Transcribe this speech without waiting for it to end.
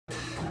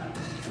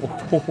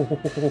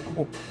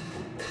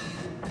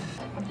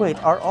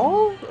Wait, are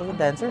all of the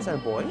dancers are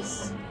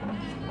boys?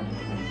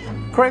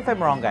 Correct if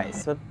I'm wrong,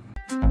 guys. But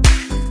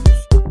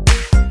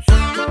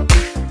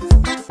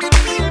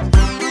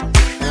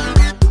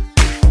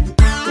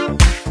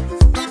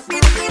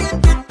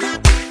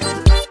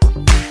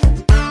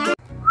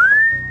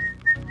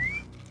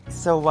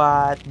ส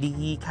วัสดี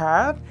ค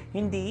รับ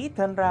ยินดี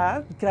ต้อนรับ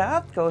ครั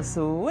บเข้า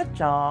สู่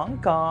จอง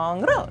กอง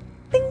รถ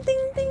Ting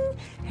ting ting.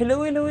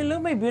 Hello, hello, hello,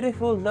 my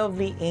beautiful,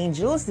 lovely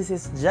angels. This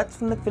is Jet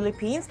from the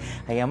Philippines.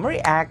 I am a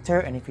reactor,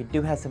 and if you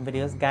do have some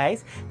videos,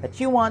 guys, that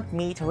you want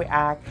me to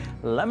react,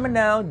 let me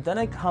know down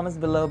in the comments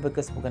below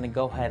because we're gonna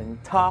go ahead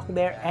and talk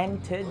there.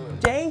 And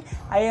today,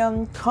 I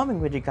am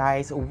coming with you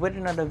guys with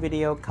another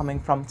video coming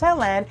from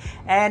Thailand.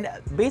 And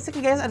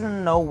basically, guys, I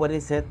don't know what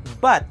is it,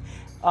 but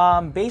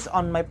based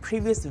on my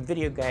previous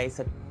video,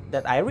 guys,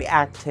 that I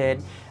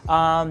reacted,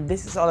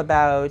 this is all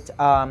about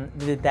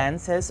the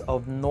dances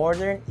of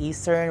northern,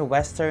 eastern,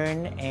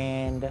 western,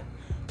 and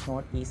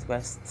northeast,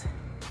 west.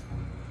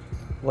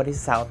 What is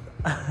south?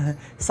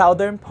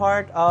 Southern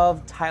part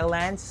of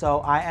Thailand.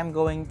 So I am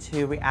going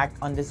to react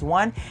on this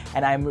one,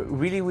 and I'm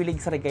really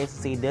excited, guys, to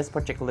see this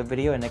particular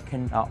video, and I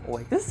cannot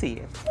wait to see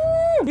it.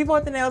 Before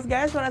anything else,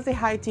 guys, want to say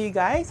hi to you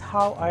guys.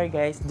 How are you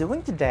guys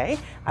doing today?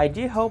 I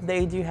do hope that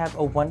you do have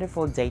a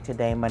wonderful day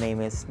today. My name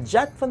is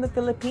Jet from the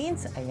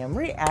Philippines. I am a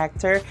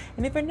reactor,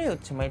 and if you're new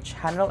to my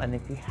channel and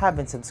if you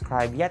haven't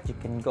subscribed yet, you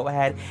can go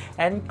ahead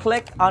and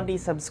click on the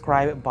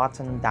subscribe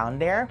button down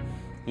there.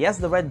 Yes,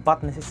 the red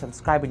button is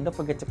subscribe, and don't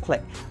forget to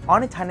click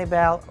on the tiny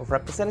bell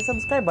representing the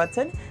subscribe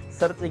button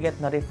so that you get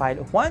notified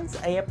once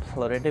I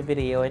uploaded a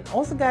video. And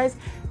also, guys,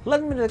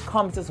 let me know in the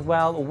comments as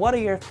well, what are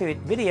your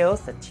favorite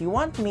videos that you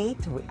want me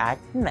to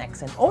react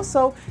next? And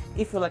also,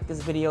 if you like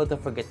this video,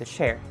 don't forget to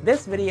share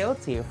this video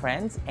to your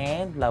friends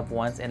and loved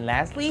ones. And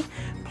lastly,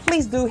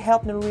 please do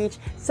help me reach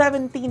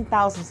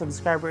 17,000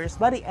 subscribers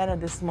by the end of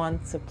this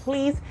month. So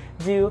please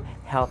do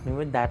help me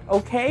with that,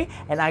 okay?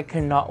 And I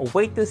cannot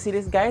wait to see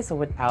this, guys. So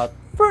without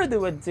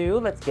further ado,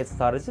 let's get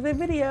started with the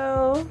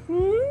video.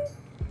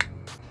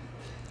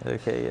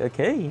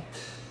 Okay.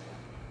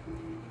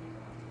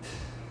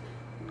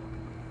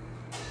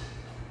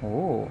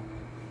 Oh,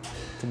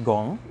 it's a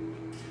gong.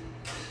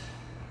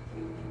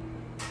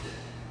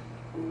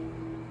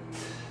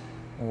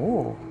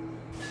 Oh.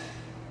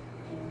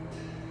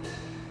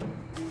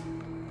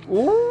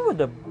 Ooh,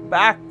 the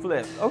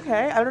backflip.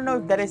 Okay, I don't know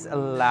if that is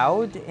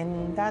allowed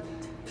in that.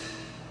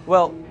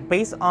 Well,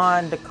 based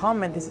on the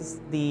comment, this is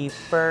the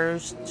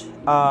first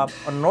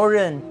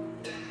northern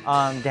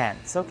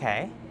dance.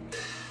 Okay.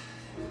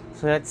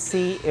 So let's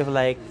see if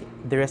like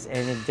there is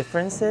any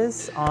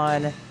differences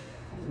on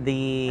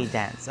the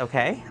dance.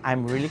 Okay,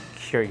 I'm really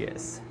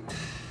curious.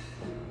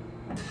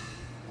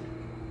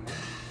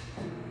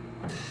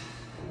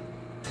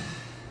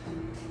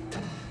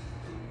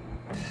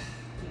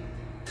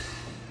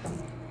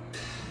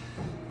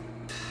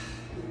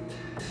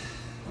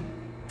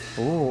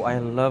 Oh, I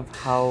love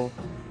how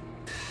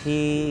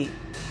he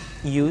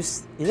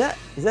used, is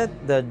that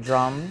the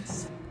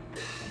drums?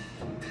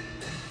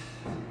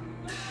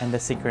 And the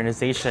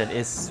synchronization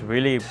is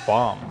really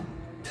bomb.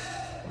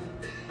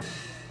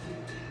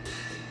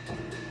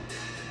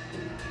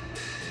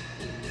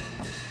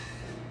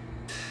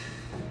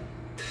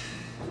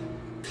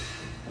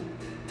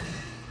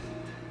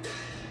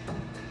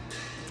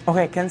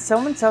 Okay, can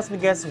someone tell me,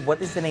 guys,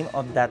 what is the name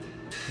of that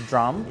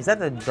drum? Is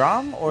that a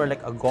drum or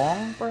like a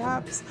gong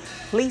perhaps?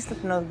 Please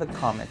let me know in the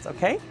comments,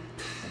 okay?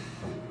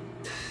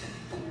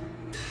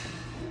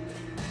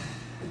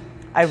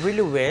 I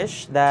really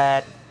wish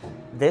that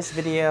this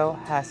video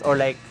has, or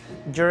like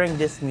during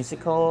this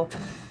musical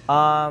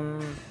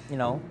you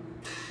know,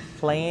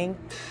 playing,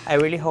 I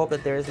really hope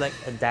that there's like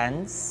a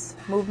dance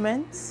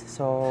movement,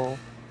 so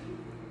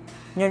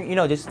you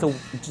know, just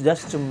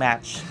to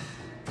match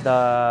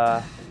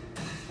the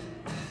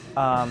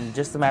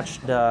just to match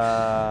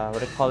the, what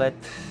do you call it,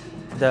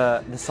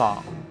 the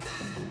song,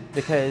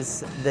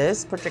 because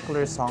this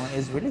particular song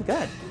is really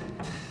good.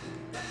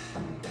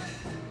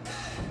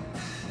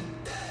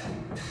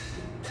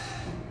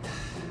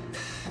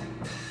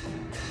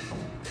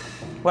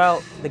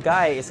 Well, the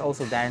guy is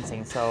also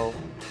dancing, so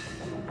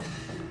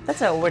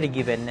that's already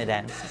given a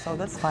dance, so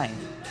that's fine.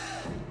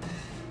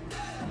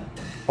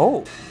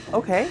 Oh,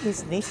 okay,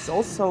 his niece is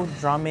also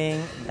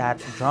drumming that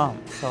drum,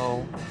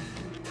 so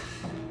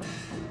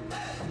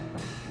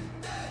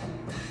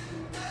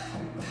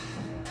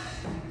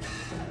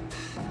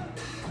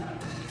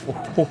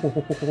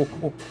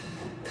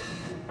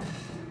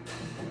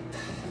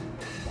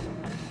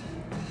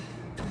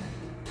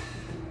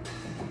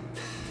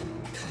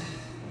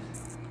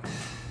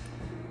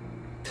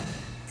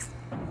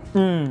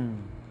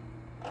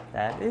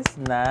that is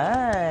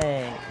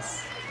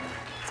nice.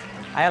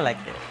 I like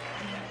it.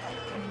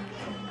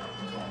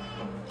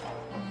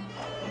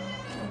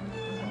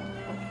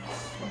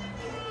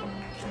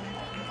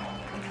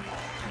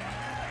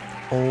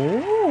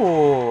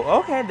 Oh,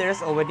 okay,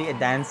 there's already a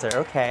dancer,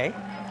 okay.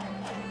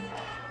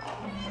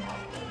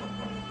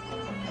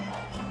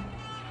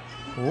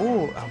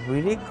 Ooh, a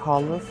really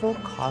colorful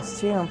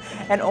costume.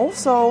 And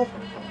also,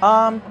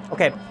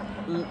 okay,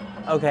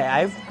 okay,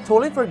 I've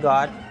totally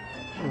forgot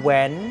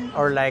when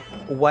or like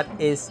what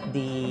is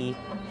the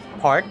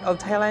part of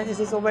Thailand is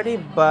this already,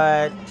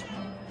 but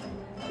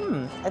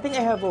I think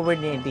I have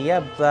already an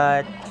idea,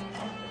 but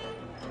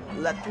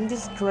let me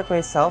just correct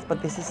myself,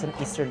 but this is an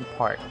eastern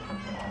part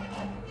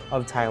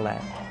of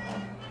Thailand.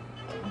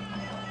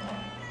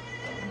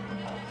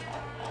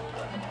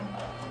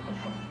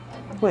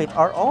 Wait,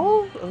 are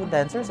all of the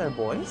dancers are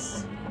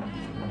boys?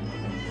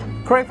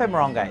 Correct if I'm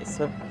wrong, guys.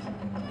 But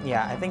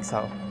yeah, I think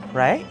so.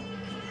 Right?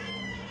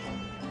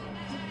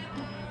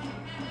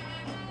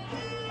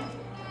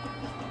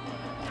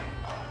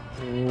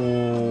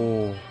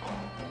 Ooh.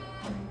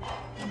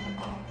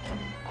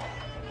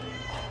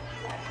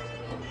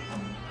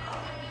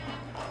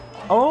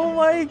 Oh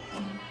my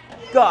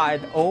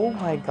god. Oh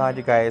my god,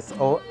 you guys.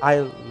 Oh, I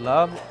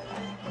love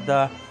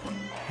the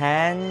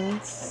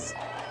hands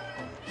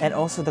and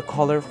also the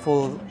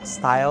colorful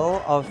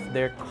style of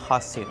their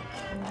costume.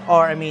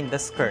 Or I mean the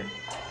skirt.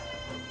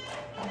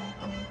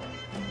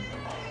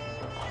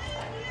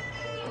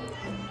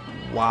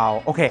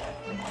 Wow. Okay.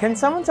 Can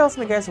someone tell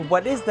me, guys,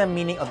 what is the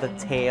meaning of the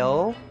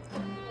tail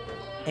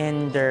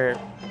in their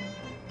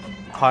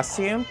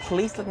costume?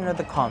 Please let me know in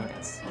the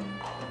comments.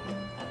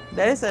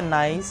 That is a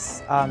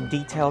nice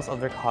details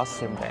of their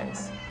costume,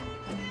 guys.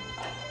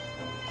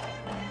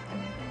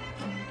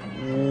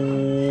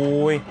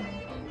 Ooh.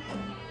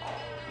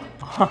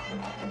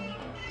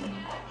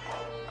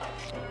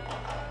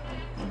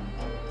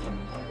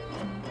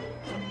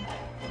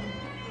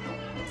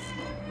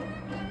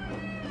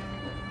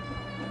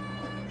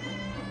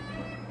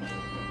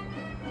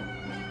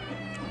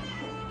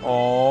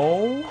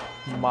 Oh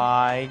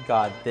my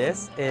god,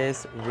 this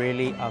is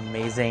really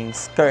amazing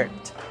skirt.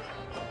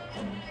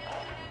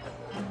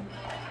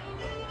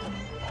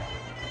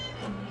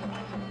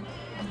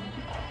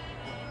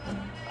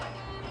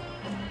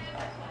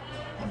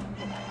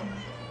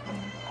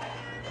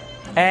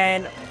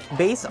 And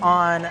based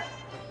on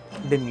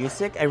the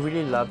music, I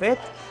really love it.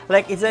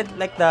 Like, is it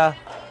like the...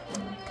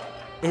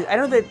 I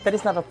know that that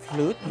is not a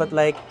flute, but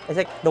like, it's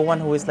like the one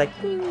who is like...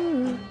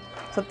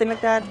 something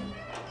like that.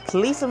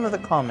 Please leave in the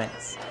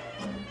comments.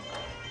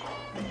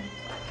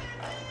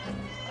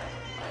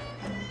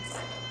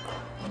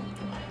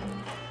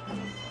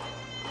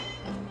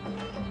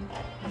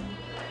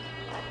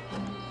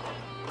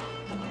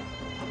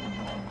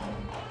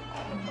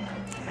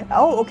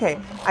 Oh, okay.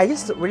 I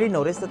just really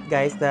noticed that,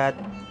 guys, that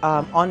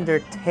on their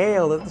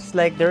tail, it's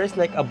like there is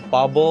like a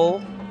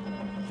bubble,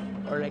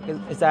 or like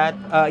is that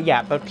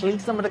yeah? But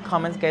please some of the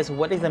comments, guys.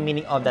 What is the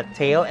meaning of that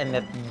tail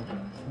and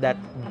that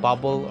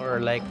bubble or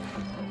like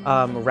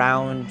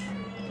round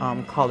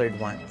colored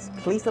ones?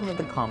 Please some of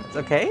the comments,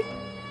 okay?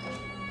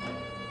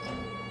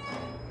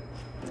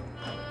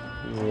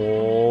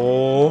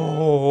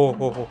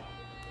 Whoa!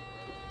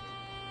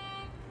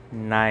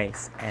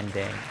 Nice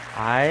ending.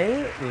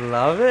 I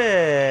love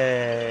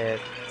it.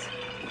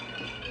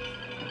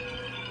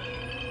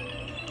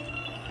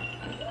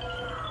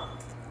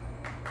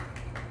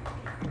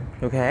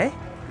 Okay.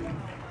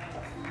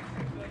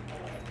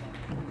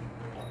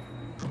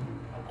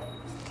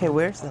 Okay,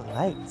 where's the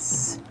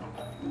lights?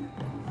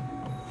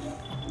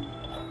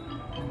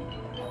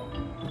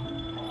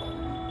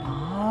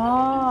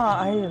 Ah,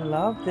 I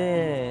love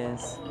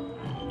this.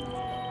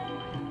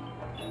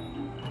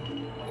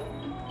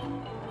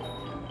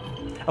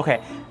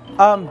 Okay,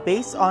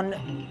 based on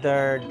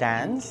their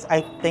dance,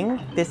 I think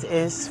this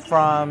is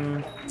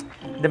from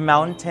the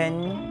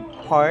mountain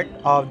part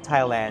of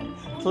Thailand.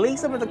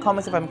 Please leave in the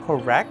comments if I'm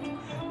correct,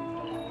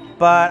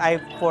 but I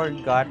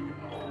forgot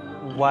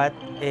what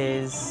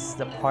is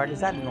the part. Is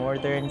that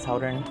northern,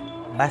 southern?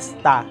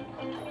 Basta.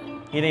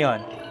 Yun na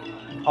yun.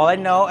 All I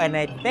know, and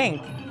I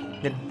think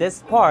that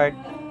this part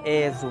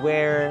is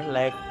where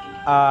like,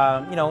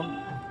 you know,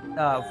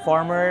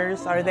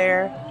 farmers are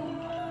there.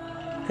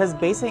 Because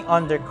basing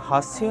on their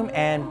costume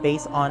and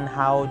based on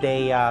how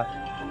they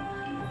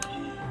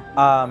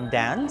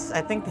dance,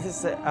 I think this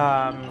is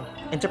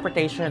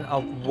interpretation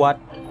of what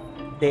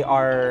they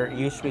are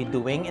usually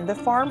doing in the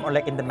farm or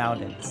like in the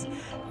mountains.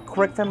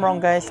 Correct if I'm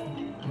wrong, guys,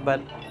 but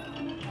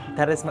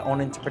that is my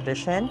own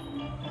interpretation.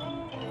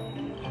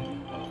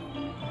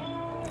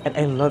 And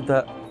I love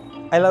the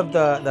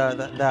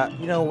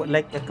you know,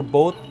 like a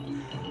boat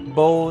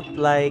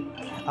like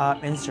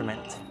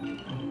instrument.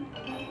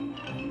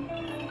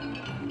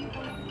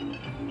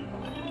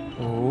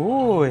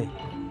 Ooh.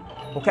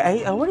 Okay,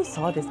 I already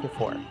saw this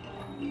before.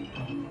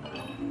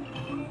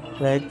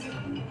 Like...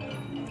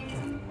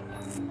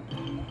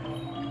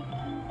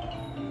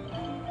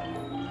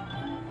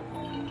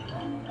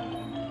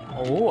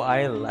 Oh,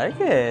 I like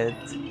it.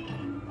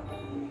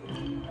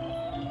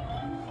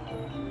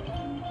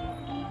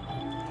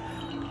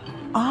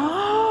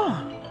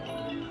 Ah!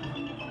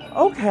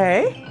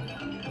 Okay.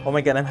 Oh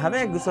my god, I'm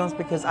having a goosebumps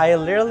because I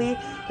literally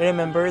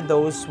remember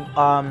those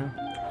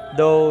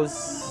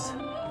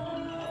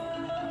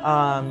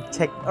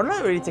or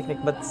not really technique,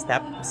 but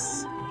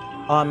steps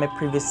on my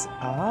previous.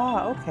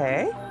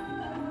 Okay.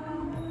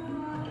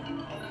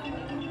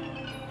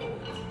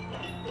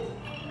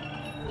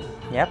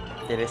 Yep,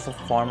 it is a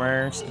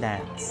farmer's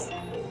dance.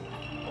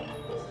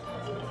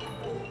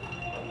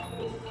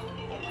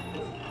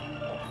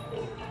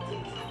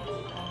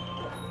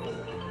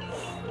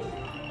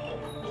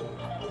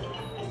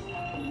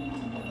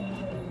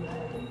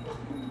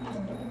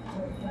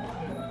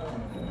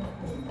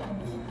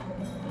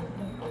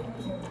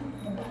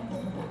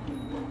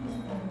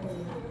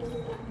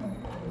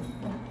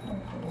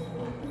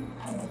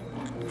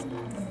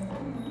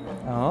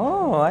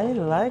 Oh, I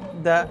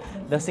like the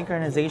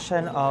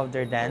synchronization of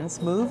their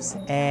dance moves,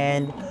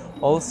 and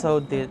also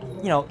the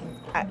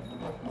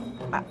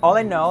all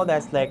I know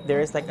that's like there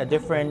is like a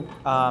different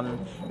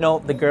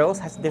the girls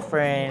has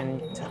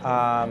different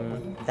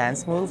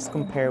dance moves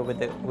compared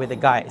with the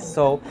guys.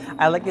 So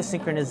I like the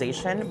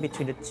synchronization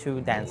between the two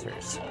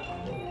dancers.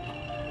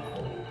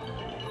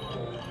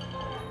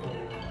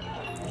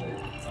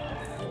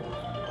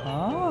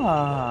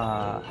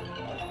 Ah.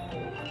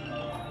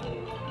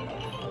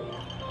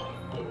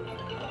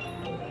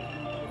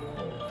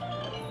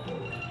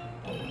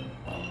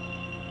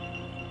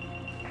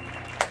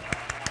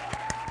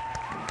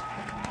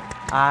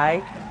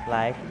 I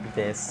like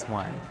this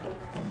one.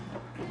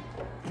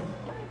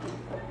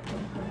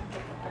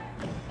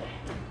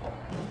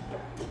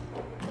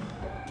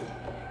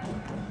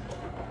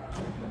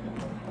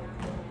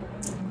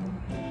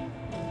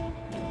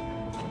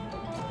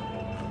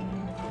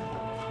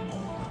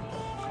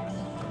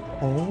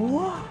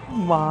 Oh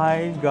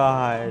my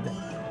god.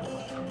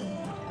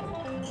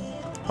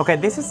 Okay,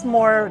 this is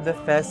more the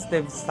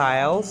festive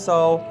style,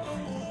 so...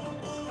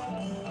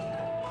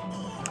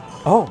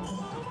 Oh!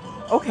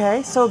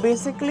 Okay, so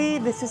basically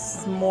this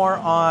is more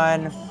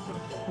on...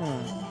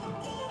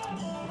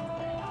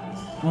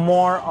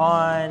 More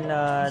on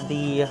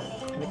the...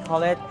 What do you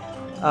call it?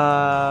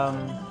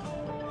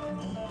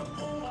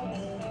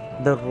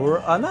 The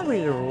rural... not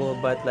really rural,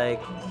 but like...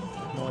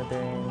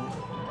 Northern...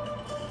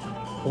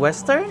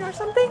 Western or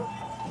something?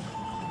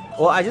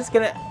 Well,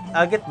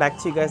 I'll get back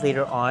to you guys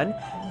later on,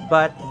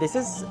 but this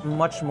is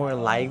much more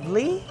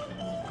lively,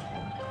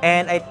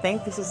 and I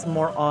think this is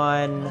more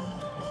on,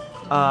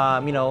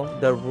 not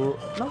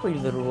really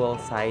the rural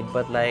side,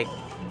 but like,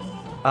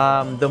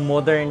 the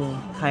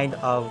modern kind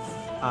of,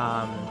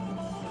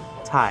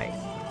 Thai.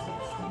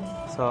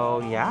 So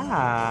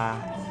yeah.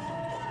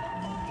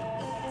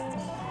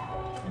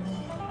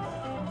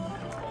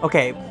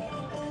 Okay.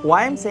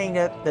 Why I'm saying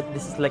that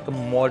this is like a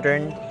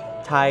modern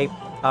type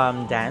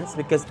dance,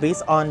 because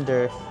based on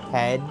their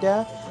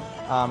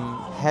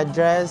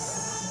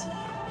headdress,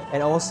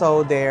 and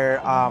also their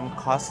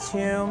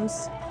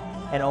costumes,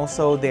 and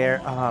also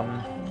their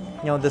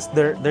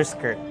their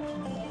skirt,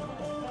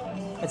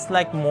 it's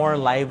like more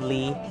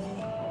lively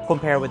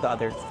compared with the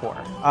other four,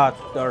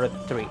 the other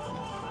three.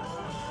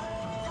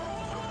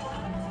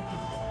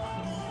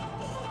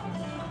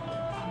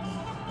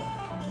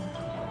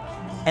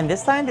 And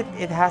this time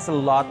it has a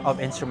lot of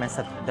instruments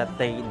that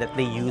they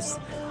use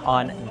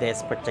on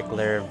this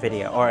particular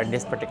video or in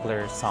this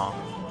particular song.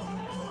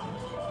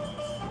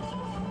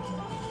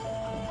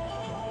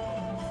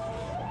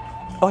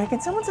 Okay,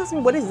 can someone tell me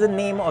what is the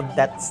name of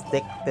that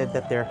stick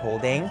that they're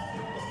holding?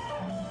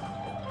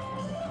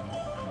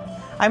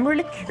 I'm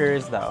really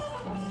curious though.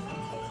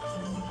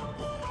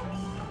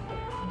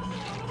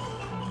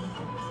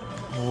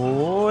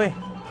 Oy.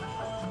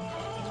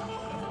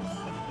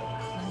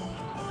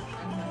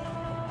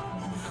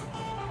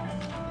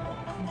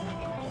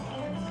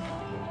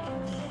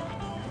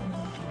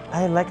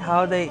 I like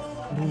how they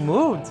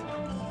moved.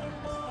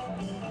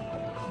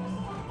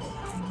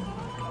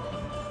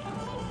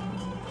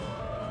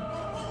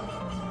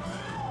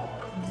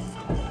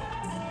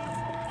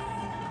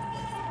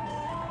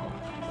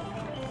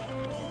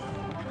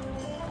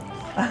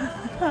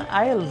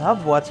 I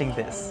love watching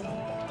this.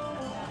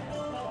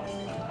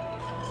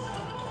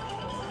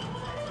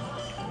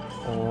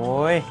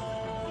 Oi.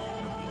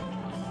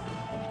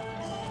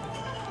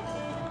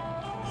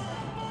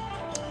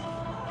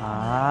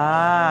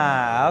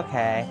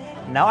 Okay.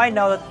 Now I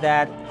know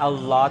that a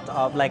lot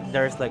of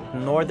there's like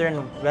northern,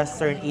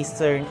 western,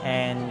 eastern,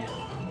 and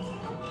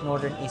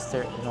northern,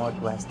 eastern,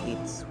 northwest,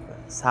 east,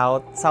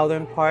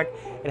 southern part.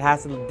 It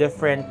has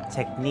different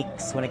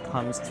techniques when it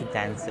comes to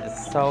dances.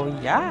 So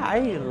yeah,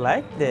 I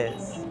like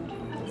this.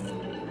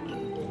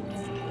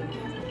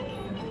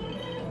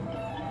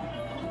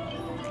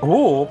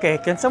 Oh, okay.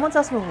 Can someone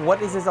tell me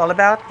what is this all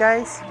about,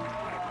 guys?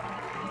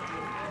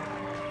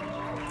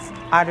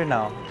 I don't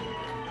know.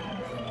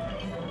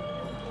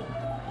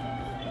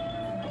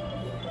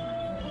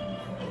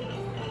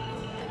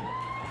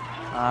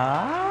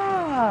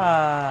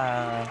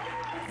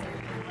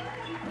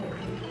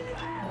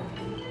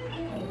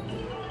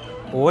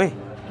 Oi,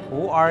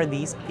 who are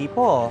these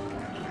people?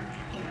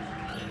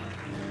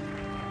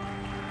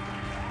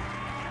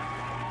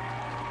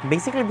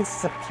 Basically, this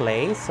is a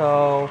play,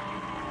 so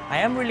I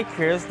am really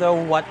curious though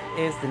what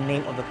is the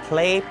name of the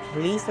play.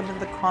 Please leave in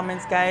the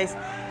comments, guys.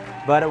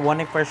 But one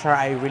thing for sure,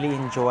 I really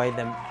enjoy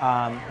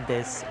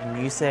this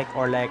music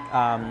or like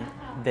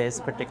this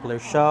particular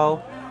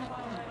show.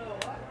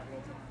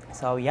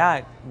 So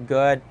yeah,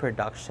 good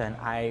production.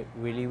 I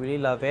really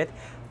love it.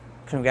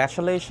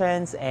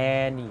 Congratulations,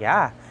 and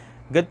yeah,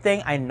 good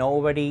thing I know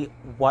already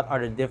what are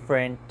the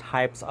different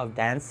types of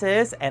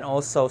dances and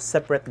also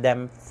separate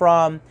them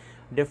from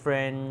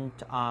different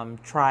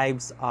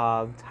tribes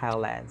of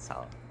Thailand.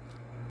 So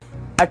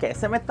okay,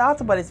 so my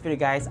thoughts about this video,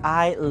 guys.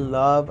 I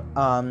love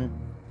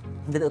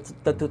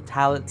the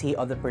totality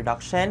of the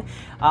production.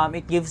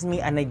 It gives me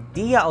an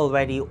idea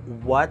already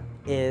what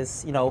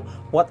is,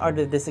 what are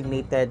the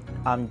designated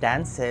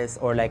dances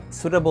or like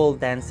suitable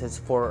dances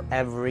for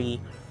every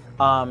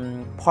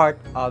part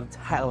of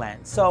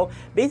Thailand. So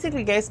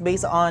basically, guys,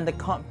 based on the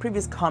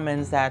previous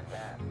comments that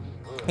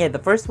yeah, the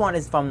first one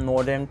is from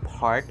northern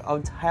part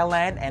of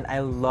Thailand, and I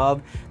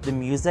love the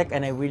music,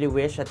 and I really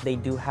wish that they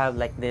do have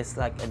like this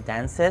like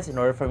dances in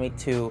order for me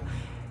to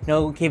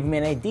give me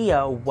an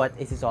idea what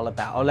is this all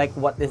about, or like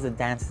what is the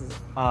dances,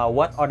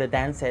 what are the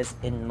dances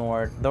in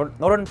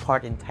northern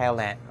part in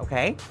Thailand.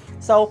 Okay,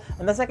 so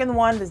and the second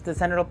one is the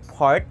central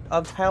part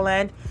of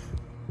Thailand,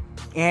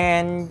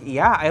 and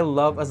yeah, I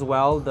love as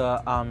well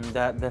the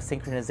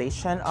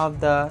synchronization of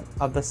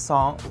the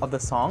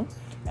song,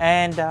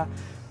 and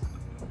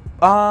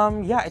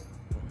yeah,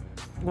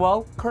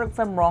 well, correct if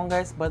I'm wrong,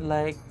 guys, but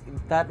like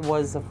that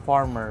was a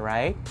farmer,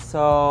 right?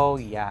 So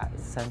yeah,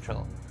 it's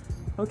central.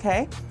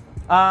 Okay.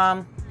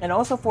 And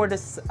also for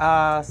this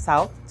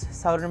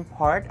southern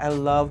part, I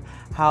love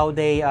how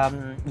they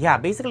yeah,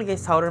 basically the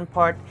southern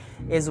part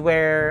is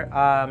where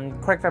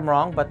correct if I'm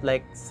wrong, but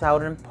like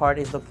southern part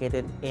is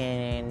located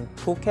in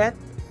Phuket,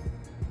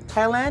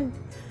 Thailand.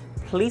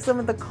 Please leave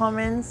in the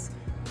comments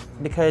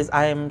because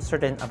I am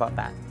certain about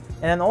that.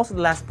 And then also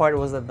the last part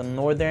was the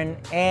northern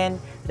and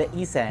the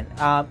eastern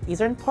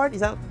part. Is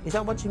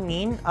that what you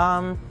mean?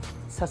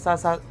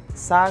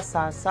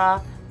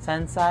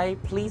 Sensei,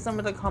 please leave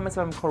in the comments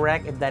if I'm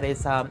correct, if that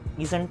is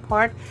eastern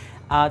part.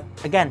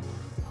 Again,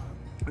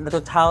 the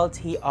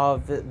totality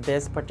of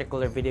this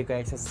particular video,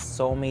 guys, is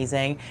so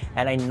amazing,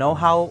 and I know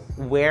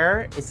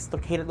where it's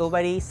located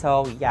already.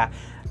 So yeah,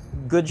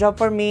 good job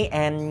for me,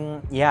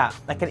 and yeah,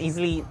 I can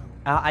easily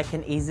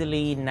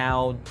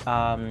now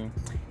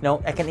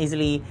I can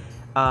easily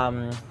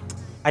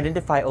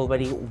identify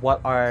already what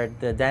are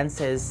the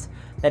dances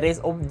that is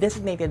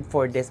designated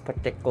for this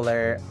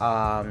particular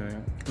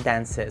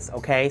dances.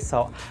 Okay,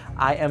 so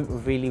I am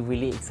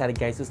really excited,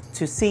 guys,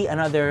 to see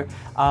another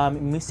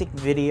music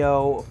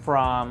video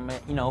from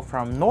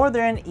from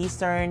northern,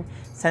 eastern,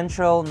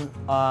 central,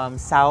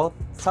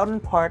 southern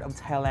part of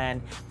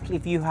Thailand.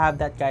 If you have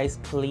that, guys,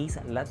 please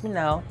let me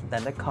know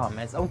in the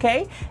comments.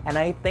 Okay, and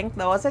I think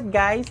that was it,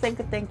 guys.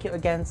 Thank you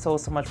again so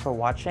much for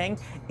watching.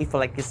 If you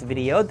like this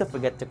video, don't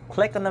forget to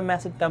click on the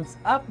massive thumbs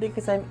up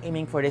because I'm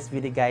aiming for this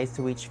video, guys,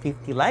 to reach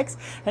 50 likes.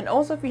 And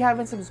also, if you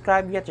haven't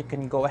subscribed yet, you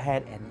can go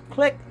ahead and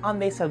click on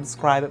the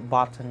subscribe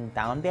button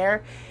down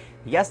there.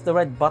 Yes, the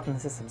red button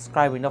says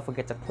subscribe, and don't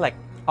forget to click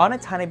on a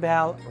tiny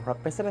bell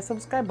represent the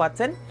subscribe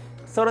button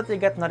so that you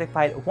get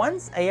notified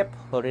once I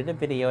uploaded a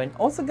video. And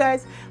also,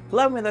 guys,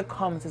 let me in the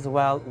comments as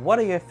well, what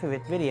are your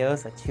favorite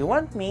videos that you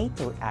want me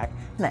to react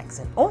next.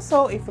 And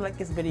also, if you like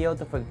this video,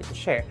 don't forget to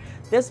share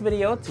this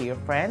video to your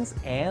friends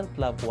and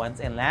loved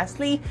ones. And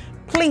lastly,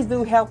 please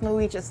do help me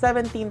reach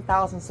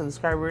 17,000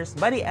 subscribers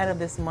by the end of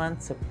this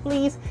month, so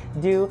please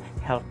do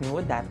help me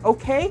with that.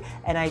 Okay,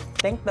 and I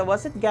think that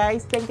was it,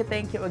 guys.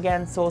 Thank you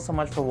again so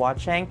much for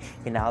watching,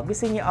 and I'll be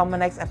seeing you on my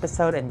next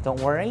episode. And don't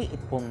worry, it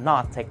will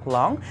not take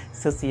long,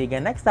 so see you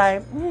again next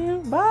time.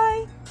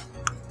 Bye.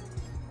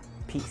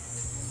 Peace.